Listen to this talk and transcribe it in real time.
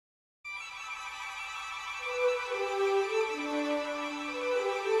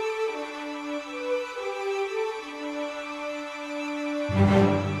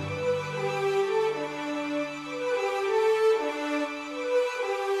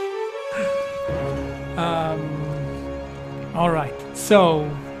All right, so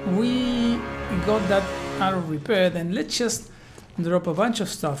we got that out of repair. Then let's just drop a bunch of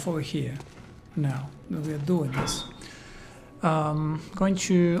stuff over here. Now that we are doing this, going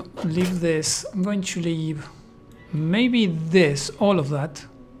to leave this. I'm going to leave maybe this, all of that.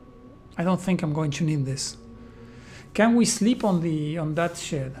 I don't think I'm going to need this. Can we sleep on that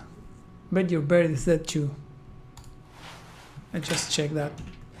shed? Bet your bird is dead too. Let's just check that.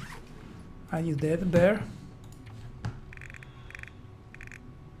 Are you dead, bear?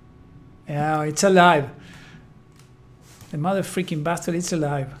 Yeah, it's alive. The mother freaking bastard is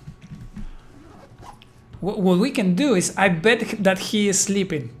alive. What we can do is, I bet that he is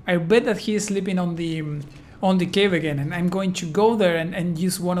sleeping. I bet that he is sleeping on the cave again, and I'm going to go there and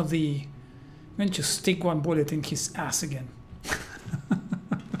use one of the. I'm going to stick one bullet in his ass again.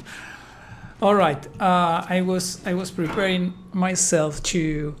 All right, I was preparing myself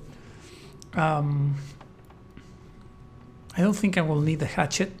to. I don't think I will need the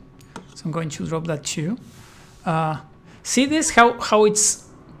hatchet. So I'm going to drop that too. See this, how it's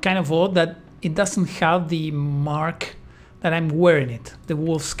kind of odd that it doesn't have the mark that I'm wearing it, the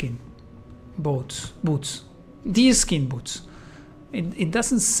wolf skin boots, deerskin boots. It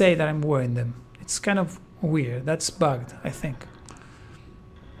doesn't say that I'm wearing them. It's kind of weird. That's bugged, I think.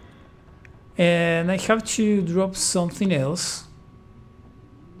 And I have to drop something else.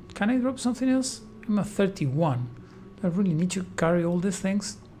 Can I drop something else? I'm at 31. Do I really need to carry all these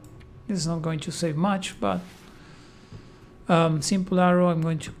things? This is not going to save much, but simple arrow, I'm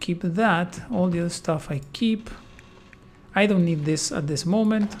going to keep that. All the other stuff I keep. I don't need this at this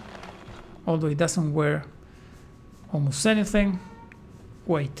moment, although it doesn't wear almost anything.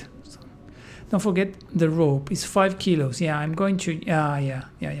 Wait, don't forget the rope. It's 5 kilos. Yeah, I'm going to. Yeah.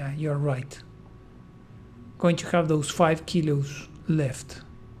 You're right. Going to have those 5 kilos left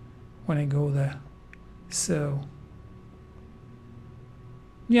when I go there. So.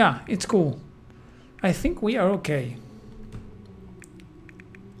 Yeah, it's cool. I think we are okay.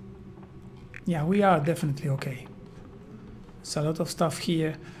 Yeah, we are definitely okay. There's a lot of stuff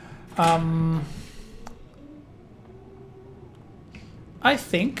here. I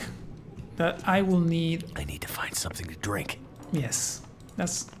think that I will need... I need to find something to drink. Yes,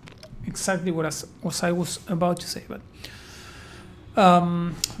 that's exactly what I was about to say. But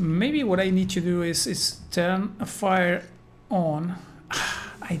maybe what I need to do is turn a fire on.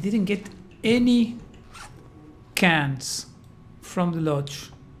 I didn't get any cans from the lodge.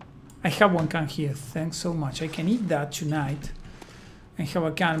 I have one can here, thanks so much. I can eat that tonight and have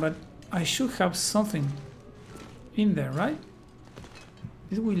a can, but I should have something in there, right?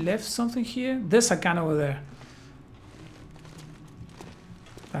 Did we left something here? There's a can over there.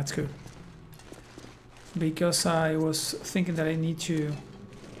 That's good. Because I was thinking that I need to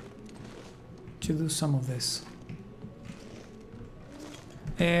do some of this.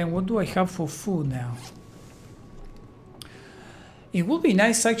 And what do I have for food now? It would be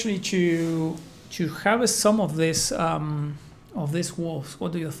nice actually to harvest some of this these wolves.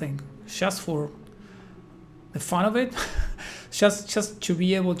 What do you think? Just for the fun of it, just to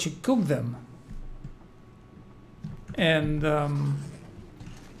be able to cook them. And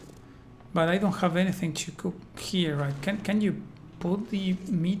but I don't have anything to cook here, right? Can you put the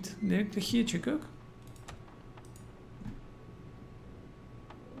meat directly here to cook?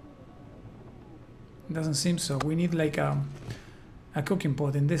 Doesn't seem so. We need like a cooking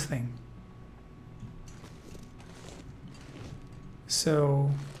pot in this thing.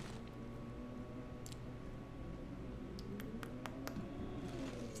 So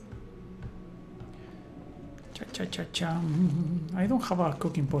I don't have a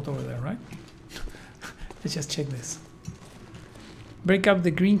cooking pot over there, right? Let's just check this. Break up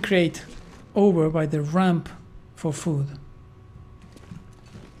the green crate over by the ramp for food.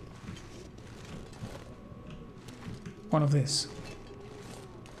 One of these.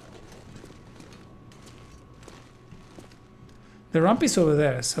 The ramp is over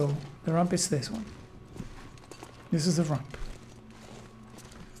there, so the ramp is this one. This is the ramp.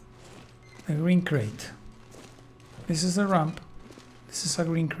 A green crate. This is the ramp. This is a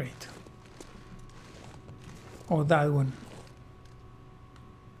green crate. Or that one.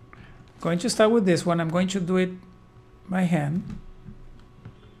 Going to start with this one. I'm going to do it by hand.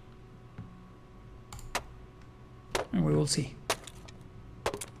 And we will see.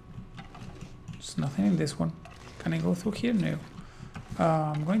 There's nothing in this one. Can I go through here? No.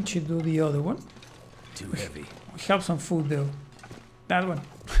 I'm going to do the other one. Too heavy. We have some food though. That one.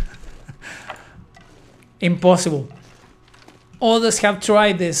 Impossible. Others have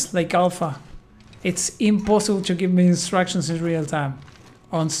tried this, like Alpha. It's impossible to give me instructions in real time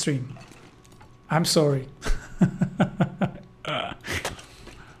on stream. I'm sorry.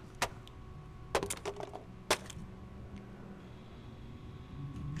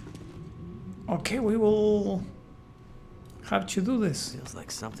 Okay, we will have to do this. Feels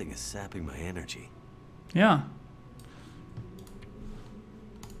like something is sapping my energy. Yeah.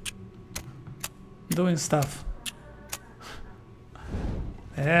 Doing stuff.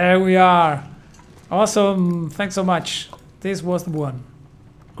 There we are. Awesome. Thanks so much. This was the one.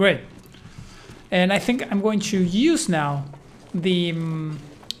 Great. And I think I'm going to use now the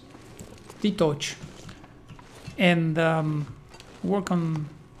torch and work on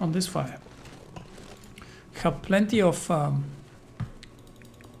this fire. Have plenty of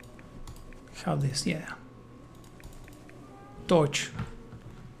torch.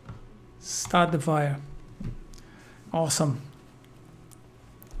 Start the fire. Awesome.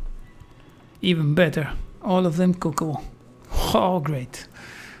 Even better. All of them cookable. Oh, great.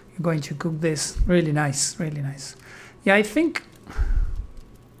 You're going to cook this. Really nice. Really nice. Yeah, I think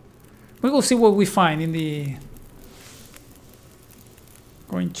we will see what we find in the...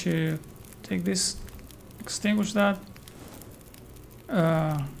 Going to take this, extinguish that.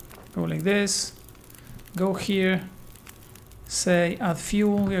 Go like this. Go here. Say add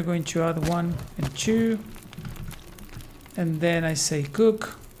fuel. We are going to add 1 and 2. And then I say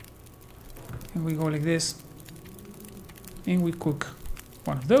cook. And we go like this. And we cook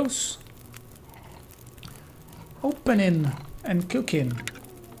one of those. Opening and cooking.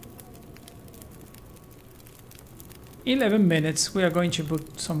 11 minutes. We are going to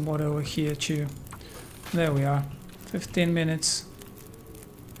put some water over here too. There we are. 15 minutes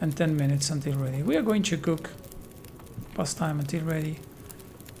and 10 minutes until ready. We are going to cook past time until ready.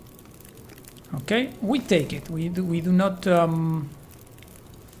 Okay, we take it. We do not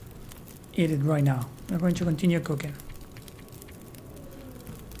eat it right now. We're going to continue cooking.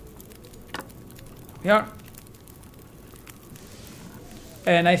 We are.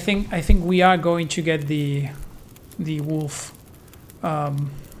 And I think we are going to get the wolf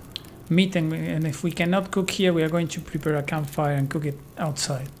meat, and if we cannot cook here, we are going to prepare a campfire and cook it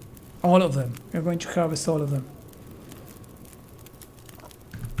outside. All of them. We are going to harvest all of them.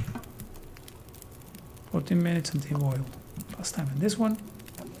 14 minutes until boil. Last time in this one.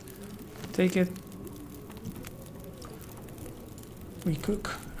 Take it. We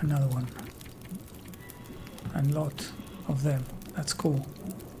cook another one. And lot of them. That's cool.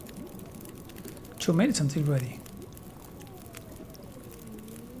 2 minutes until ready.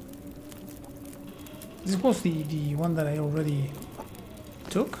 This was the one that I already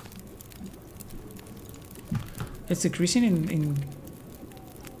took. It's decreasing in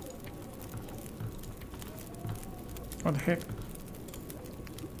what the heck?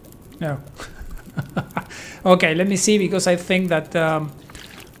 No. Okay, let me see, because I think that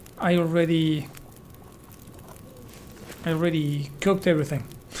I already cooked everything.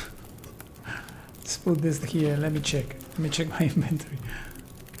 Let's put this here. Let me check. Let me check my inventory.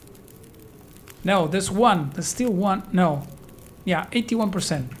 No, there's one. There's still one. No. Yeah,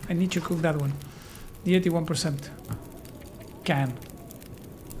 81%. I need to cook that one. The 81% can.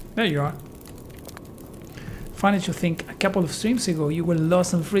 There you are. Funny to think, a couple of streams ago you were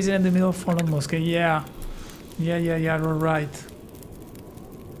lost and freezing in the middle of Fallen Mosque. Yeah. Yeah, right.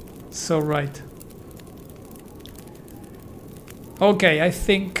 So right. Okay, I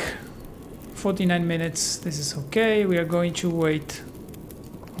think 49 minutes. This is okay. We are going to wait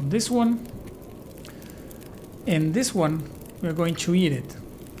on this one. And this one, we are going to eat it.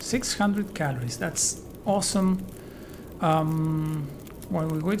 600 calories. That's awesome. While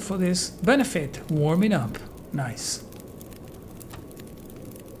we wait for this, benefit, warming up. Nice.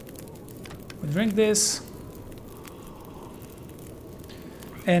 We drink this.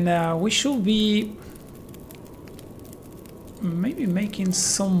 And we should be maybe making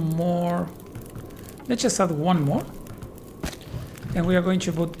some more. Let's just add one more. And we are going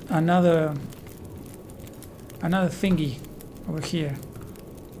to put another thingy over here.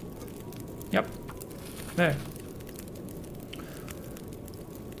 Yep. There.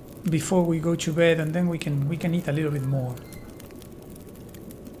 Before we go to bed, and then we can eat a little bit more.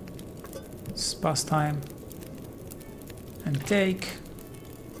 It's past time. And take.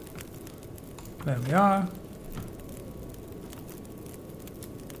 There we are.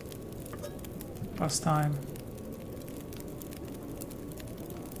 Past time.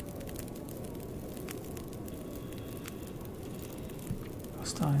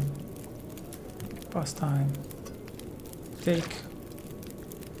 Past time. Take.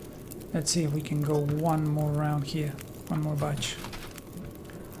 Let's see if we can go one more round here. One more batch.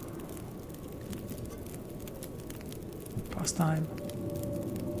 Past time.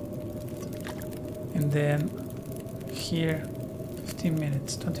 And then here 15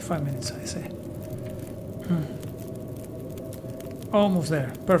 minutes, 25 minutes I say. Almost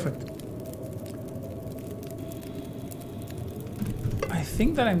there. Perfect. I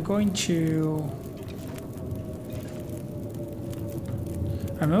think that I'm going to...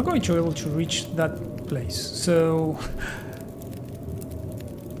 I'm not going to be able to reach that place, so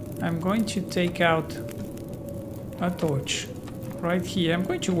I'm going to take out a torch right here. I'm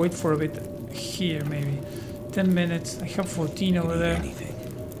going to wait for a bit here, maybe 10 minutes. I have 14 over there.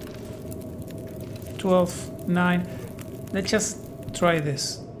 12, 9. Let's just try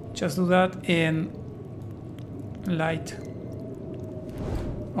this. Just do that in light.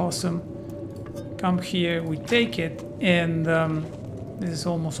 Awesome. Come here, we take it, and this is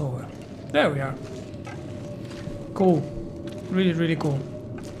almost over. There we are. Cool. Really, really cool.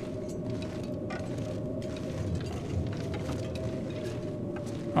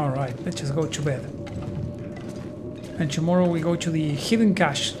 Alright, let's just go to bed. And tomorrow we go to the hidden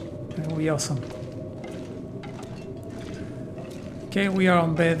cache. It'll be awesome. Okay, we are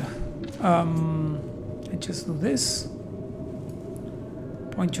on bed. Let's just do this.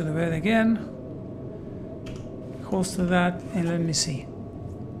 Point to the bed again. Close to that, and let me see.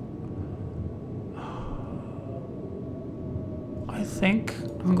 I think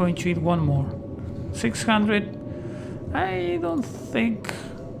I'm going to eat one more. 600. I don't think...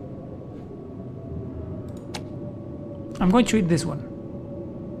 I'm going to eat this one.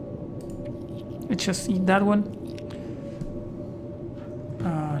 Let's just eat that one.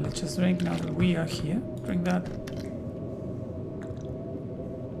 Let's just drink now that we are here. Drink that.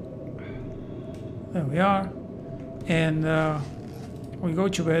 There we are. And we go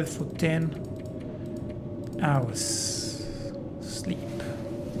to bed for 10 hours. Sleep.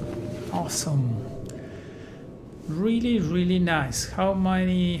 Awesome. Really, really nice. How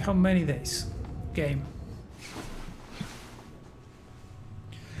many days? Game.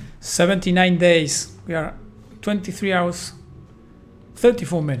 79 days. We are 23 hours,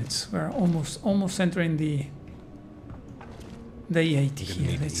 34 minutes. We are almost entering the day 80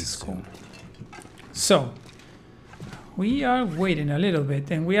 here. This is cool. So we are waiting a little bit,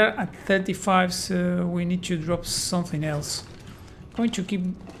 and we are at 35, so we need to drop something else. I'm going to keep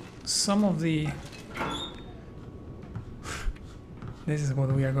some of the... This is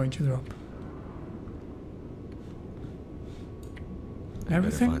what we are going to drop.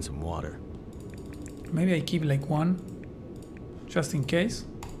 Everything. Better find some water. Maybe I keep like one, just in case.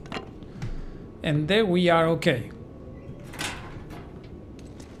 And there we are. Okay.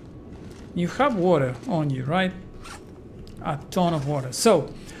 You have water on you, right? A ton of water.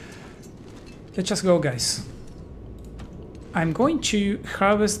 So let's just go, guys. I'm going to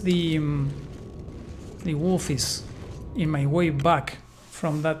harvest the wolfies in my way back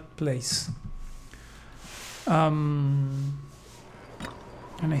from that place.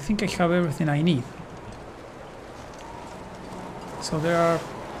 And I think I have everything I need. So there are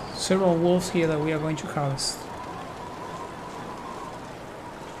several wolves here that we are going to harvest.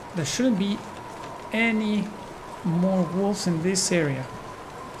 There shouldn't be any more wolves in this area.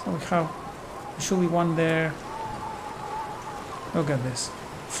 So there should be one there. Look at this.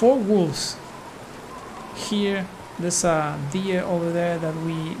 4 wolves. Here, there's a deer over there that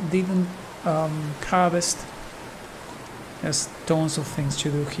we didn't harvest. There's tons of things to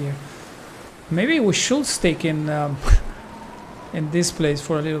do here. Maybe we should stick in this place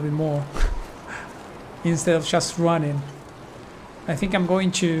for a little bit more instead of just running. I think I'm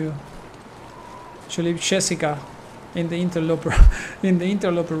going to leave Jessica in the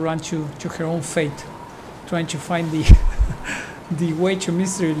interloper run to her own fate, trying to find the the way to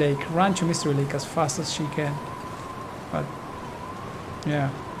Mystery Lake, run to Mystery Lake as fast as she can. But yeah,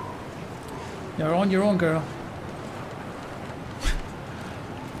 you're on your own, girl.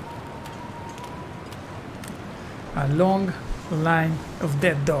 A long line of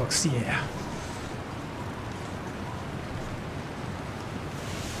dead dogs, yeah.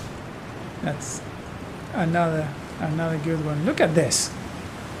 That's another good one. Look at this.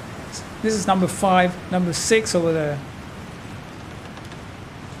 This is number 5, number 6 over there.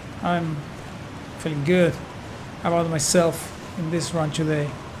 I'm feeling good about myself in this run today.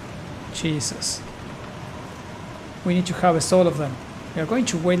 Jesus. We need to harvest all of them. We are going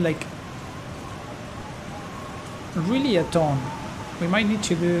to wait like really a ton. We might need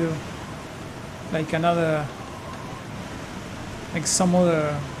to do like another, like some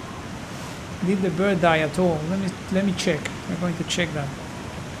other. Did the bird die at all? Let me check. We're going to check that.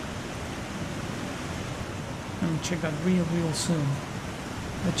 Let gonna check that real soon.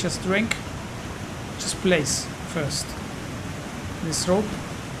 Let's just drink. Just place first this rope.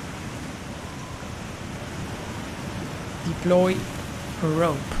 Deploy a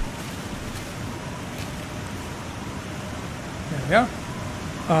rope. There we are.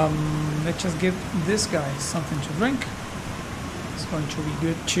 Let's just give this guy something to drink. It's going to be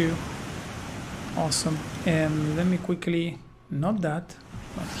good too. Awesome. And let me quickly, not that,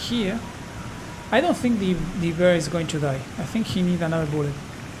 but here. I don't think the bear is going to die. I think he needs another bullet.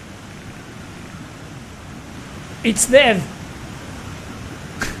 It's dead.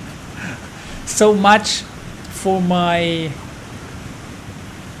 So much for my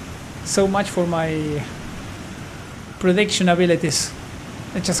prediction abilities.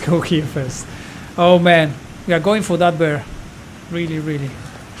 Let's just go here first. Oh man, we are going for that bear. Really.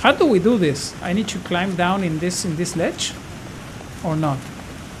 How do we do this? I need to climb down in this ledge or not?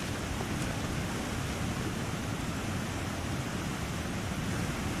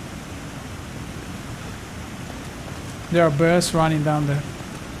 There are bears running down there.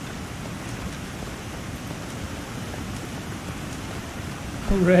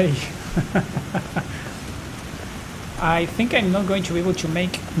 Hooray! I think I'm not going to be able to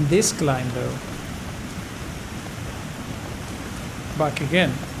make this climb though. Back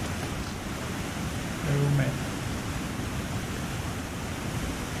again. The roommate.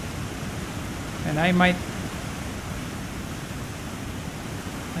 And I might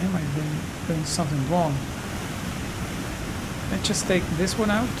be doing something wrong. Let's just take this one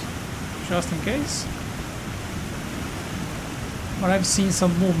out, just in case. But I've seen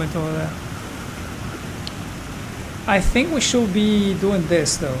some movement over there. I think we should be doing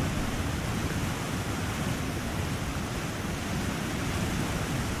this though.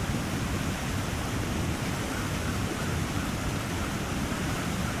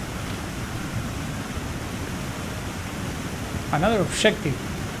 Another objective.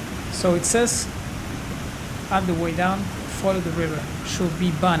 So it says at the way down, follow the river. Should be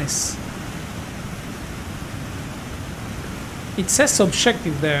Banis. It says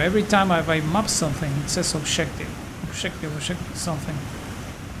objective there. Every time I map something, it says objective. Objective something.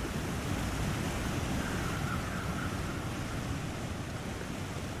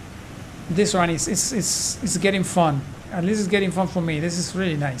 This one is getting fun. At least it's getting fun for me. This is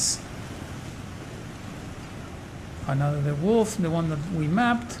really nice. Another the wolf, the one that we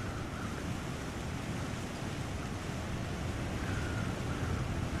mapped.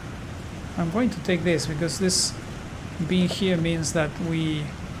 I'm going to take this because this being here means that we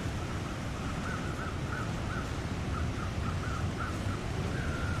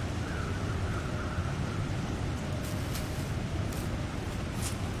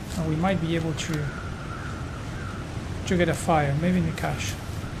might be able to get a fire, maybe in the cache.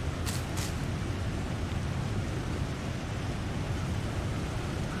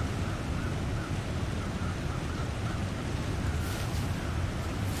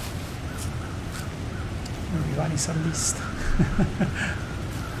 Vanish at least.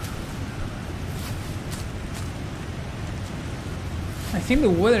 I think the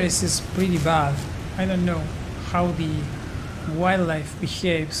weather is pretty bad. I don't know how the wildlife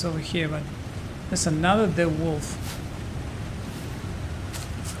behaves over here, but there's another dead wolf.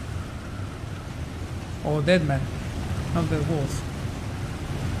 Or dead man, not the wolf.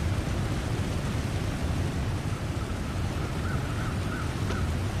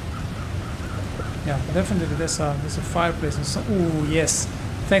 Yeah, definitely there's a fireplace and so. Ooh, yes.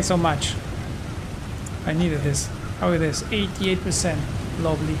 Thanks so much. I needed this. How it is? 88%.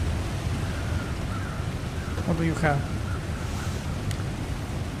 Lovely. What do you have?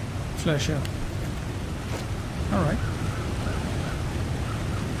 Flesh out. Alright.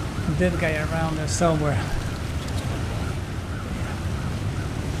 Dead guy around there somewhere.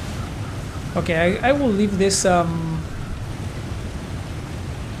 Okay, I will leave this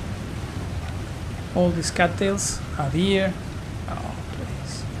all these cattails are here. Oh,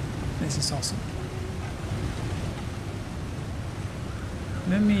 please. This is awesome.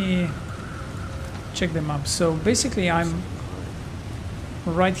 Let me check them up. So basically I'm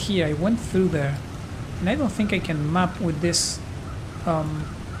right here. I went through there and I don't think I can map with this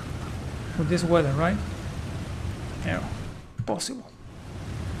weather, right? No. Impossible.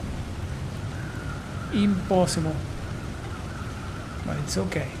 Impossible. But it's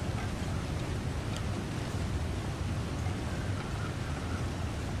okay.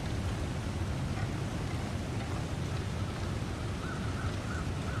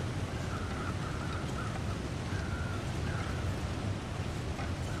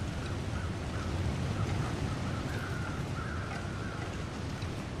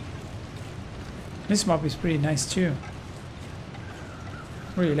 This map is pretty nice too.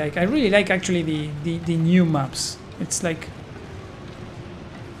 I really like actually the new maps. It's like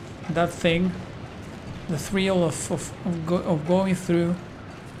that thing, the thrill of going through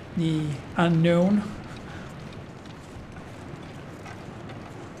the unknown.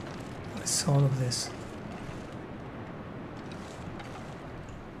 What's all of this?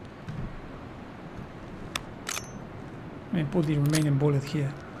 Let me put the remaining bullet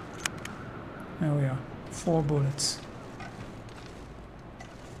here. There we are. 4 bullets.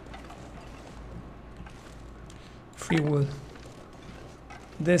 Free wood.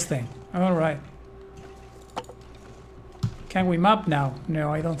 This thing. Alright. Can we map now?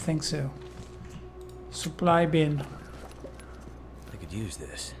 No, I don't think so. Supply bin. I could use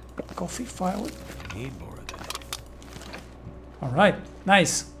this. Coffee, firewood. I need more of that. Alright,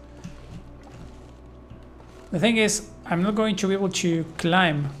 nice. The thing is, I'm not going to be able to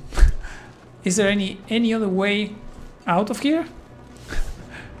climb. Is there any other way out of here?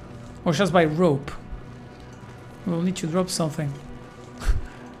 Or just by rope? We'll need to drop something.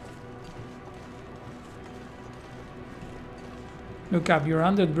 Look up, you're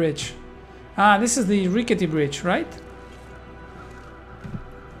under the bridge. Ah, this is the rickety bridge, right?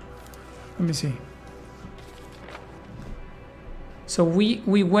 Let me see. So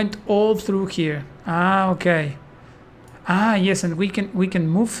we went all through here. Ah, okay. Ah, yes, and we can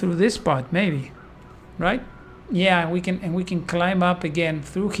move through this part, maybe, right? Yeah, we can climb up again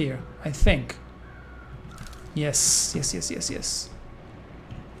through here, I think. Yes.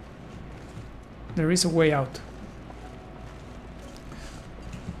 There is a way out.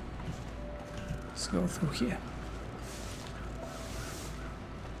 Let's go through here.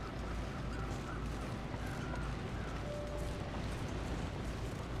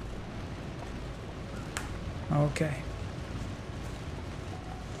 Okay.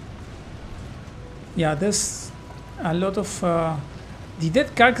 Yeah, there's a lot of the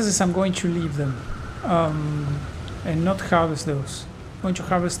dead carcasses. I'm going to leave them and not harvest those. I'm going to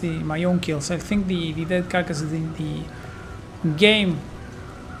harvest my own kills. I think the dead carcasses in the game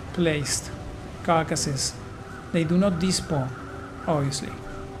placed carcasses, they do not despawn, obviously.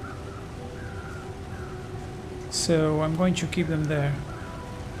 So I'm going to keep them there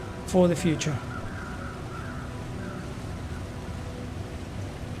for the future.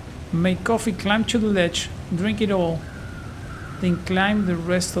 Make coffee, climb to the ledge, drink it all, then climb the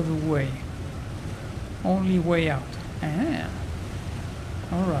rest of the way. Only way out. Ah.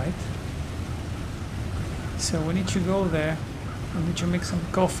 Alright. So we need to go there. We need to make some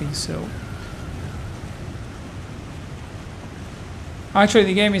coffee, so... Actually,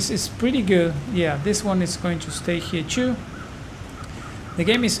 the game is pretty good. Yeah, this one is going to stay here too. The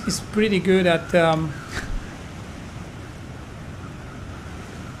game is pretty good at...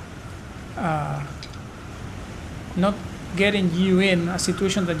 not getting you in a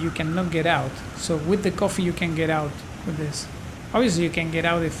situation that you cannot get out. So with the coffee you can get out with this. Obviously you can get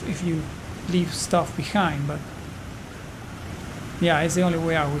out if you leave stuff behind, but yeah, it's the only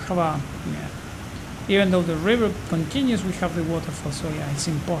way out. We have a even though the river continues, we have the waterfall, so yeah, it's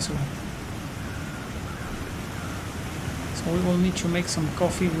impossible. So we will need to make some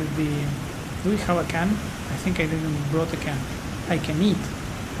coffee with the... Do we have a can? I think I didn't brought a can. I can eat.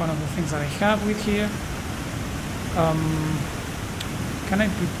 One of the things that I have with here. Can I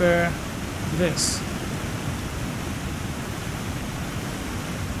prepare this?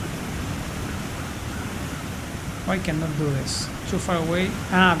 Why cannot do this? Too far away?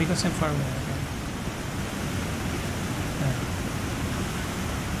 Ah, because I'm far away. Okay.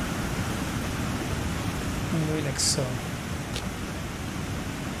 I'll do it like so.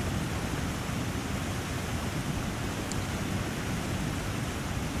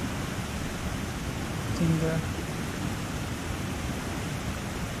 Timber.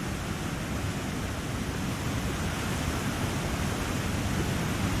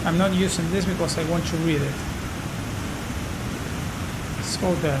 I'm not using this because I want to read it. Let's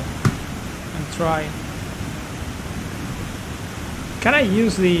go there and try. Can I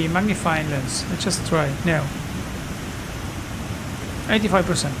use the magnifying lens? Let's just try. No.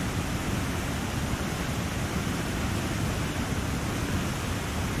 85%.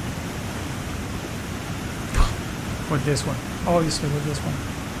 With this one. Obviously with this one.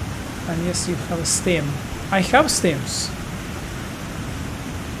 And yes, you have a stem. I have stems.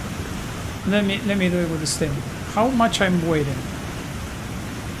 Let me do it with the stem. How much I'm waiting?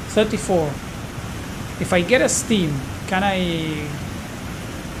 34. If I get a steam, can I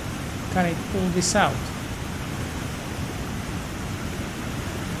pull this out?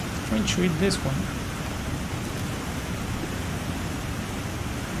 I'm trying to read this one.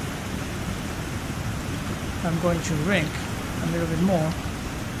 I'm going to drink a little bit more.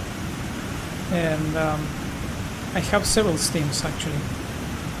 And I have several steams actually.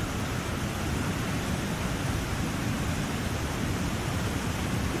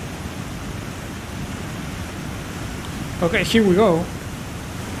 Okay, here we go.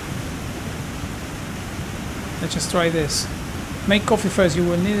 Let's just try this. Make coffee first, you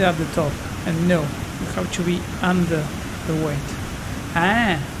will need it at the top. And no, you have to be under the weight.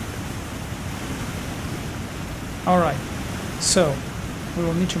 Ah! Alright, so we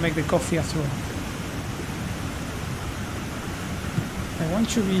will need to make the coffee after all. I want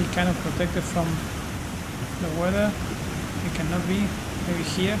to be kind of protected from the weather. It cannot be. Maybe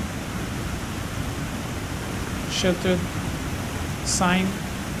here. Sheltered sign.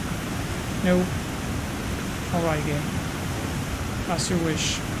 No. Alright, game. As you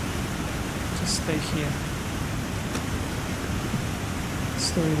wish. Just stay here.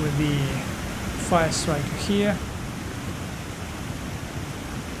 Let's do it with the fire striker here.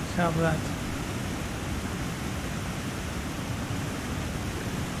 Have that.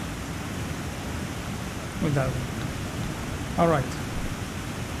 With that one. Alright.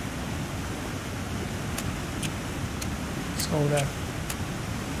 So that.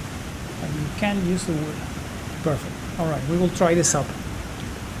 And you can use the wood. Perfect. Alright, we will try this up.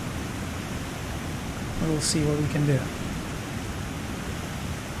 We will see what we can do.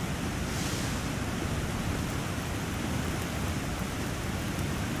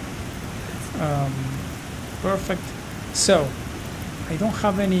 Perfect. So, I don't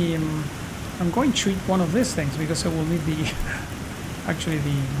have any... I'm going to eat one of these things because I will need the... actually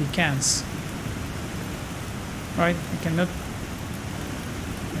the cans. Right? I cannot...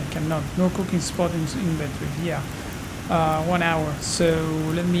 No cooking spot in inventory. Yeah. 1 hour. So,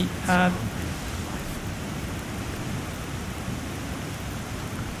 let me add...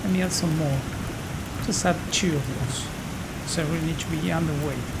 Let me add some more. Just add 2 of those. So I really need to be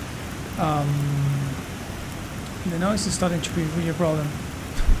underweight. The noise is starting to be really a problem.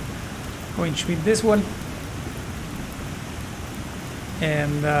 Going to eat this one.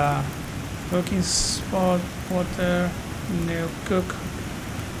 And cooking spot, water, no cook.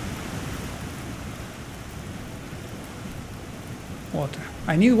 Water.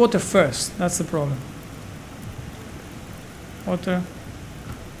 I need water first. That's the problem. Water.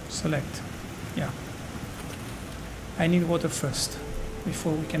 Select. Yeah. I need water first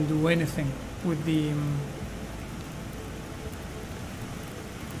before we can do anything with the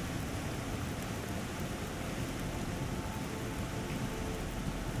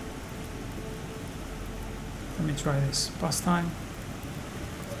let me try this. Pastime.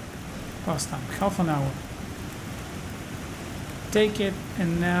 Pastime. Half an hour. Take it,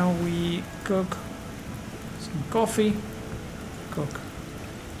 and now we cook some coffee. Cook.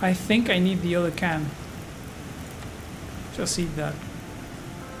 I think I need the other can. Just eat that.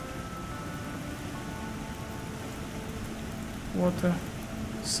 Water,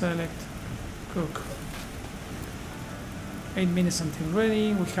 select, cook. 8 minutes until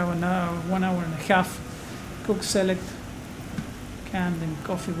ready. We have an hour, 1 hour and a half. Cook, select, can, then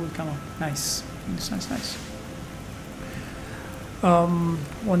coffee will come up. Nice. Nice.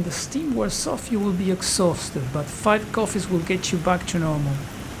 When the steam wears off, you will be exhausted, but 5 coffees will get you back to normal.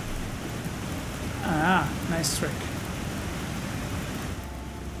 Ah, nice trick.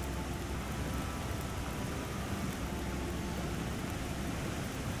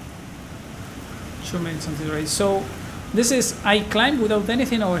 Two minutes until ready. So this is, I climb without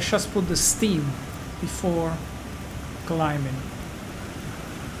anything, or I just put the steam before climbing.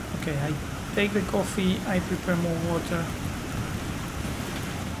 Okay, I take the coffee, I prepare more water.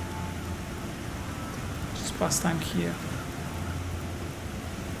 Just pass time here.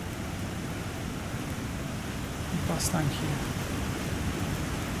 Pass time here.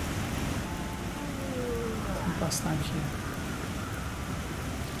 Pass time here.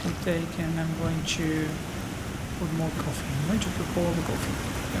 We take, and I'm going to put more coffee. I'm going to put all the coffee.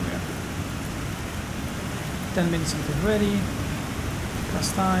 There we are. 10 minutes until ready.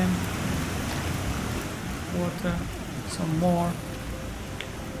 Pass time. Water. Some more.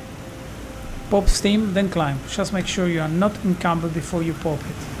 Pop steam, then climb. Just make sure you are not encumbered before you pop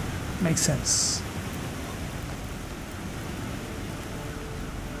it. Makes sense.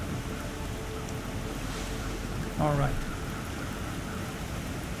 Alright.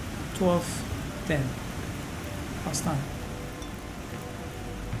 12:10. Last time.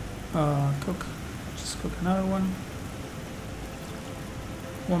 Cook. Just cook another one.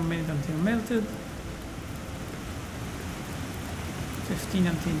 1 minute until melted. 15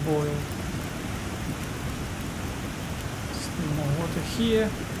 until boiled. Still more water here.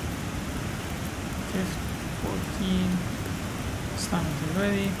 14. It's time to be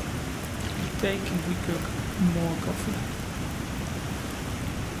ready. We take and we cook more coffee.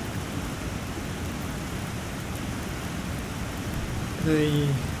 The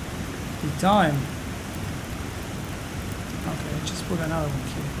time. Okay, just put another one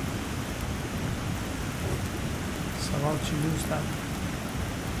here. It's about to lose that.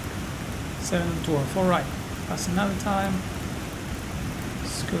 7 and 12. Alright, that's another time.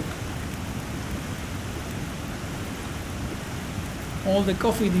 Let's cook all the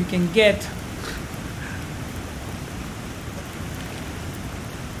coffee that you can get.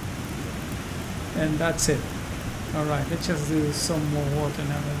 And that's it. Alright, let's just do some more water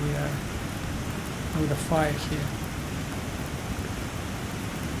now that we are with a fire here.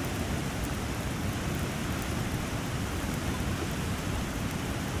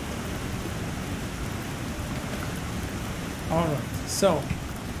 Alright, so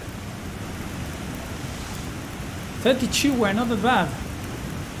 32 were not that bad.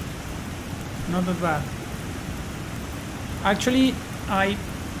 Not that bad. Actually, I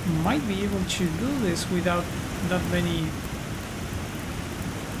might be able to do this without that many.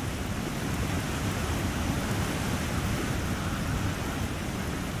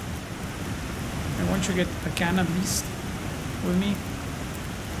 I want to get a can at least with me.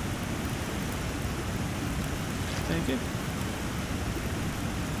 Take it.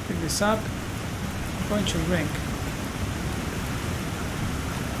 Pick this up. I'm going to drink.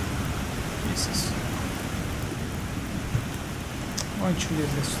 Jesus. I'm going to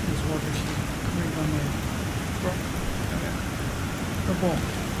leave this water here. Drink on me. Drop. Okay. Drop all.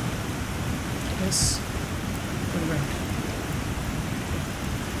 This. Drink.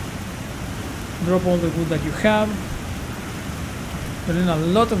 Drop all the wood that you have. But then a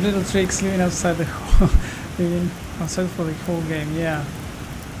lot of little tricks living outside the living outside for the whole game. Yeah.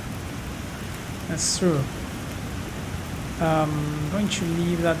 That's true. I'm going to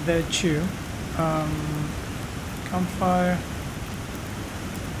leave that there too. Campfire.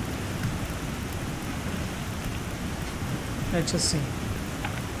 Let's just see.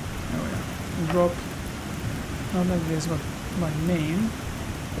 There we are. Drop. Not like this, but my name.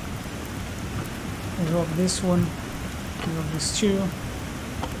 Drop this one. Drop this too.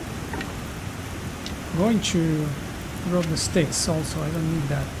 I'm going to drop the sticks also. I don't need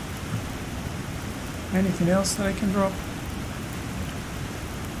that. Anything else that I can drop?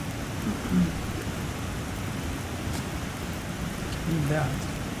 Need that.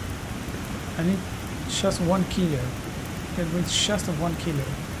 I need just 1 kilo. Get rid just of 1 kilo.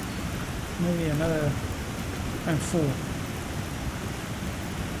 Maybe another and 4.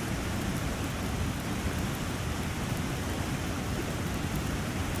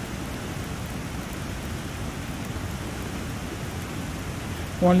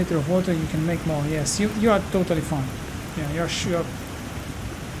 One liter of water, you can make more. Yes, you are totally fine. Yeah, you're sure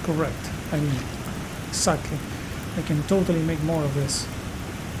correct. I mean, exactly. I can totally make more of this.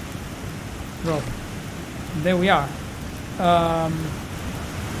 Drop. There we are.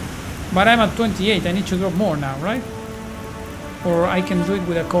 But I'm at 28. I need to drop more now, right? Or I can do it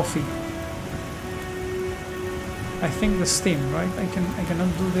with a coffee. I think the steam, right? I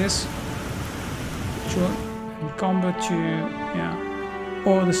cannot do this. Sure. And combo to yeah.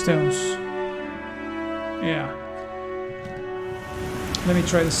 Or the stones. Yeah. Let me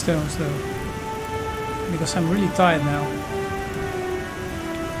try the stones though. Because I'm really tired now.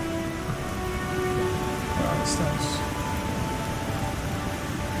 Where are the stones?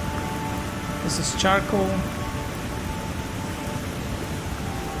 This is charcoal.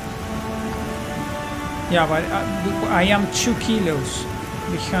 Yeah, but I am 2 kilos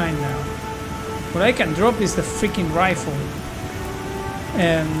behind now. What I can drop is the freaking rifle.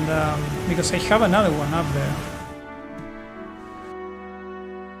 And because I have another one up there.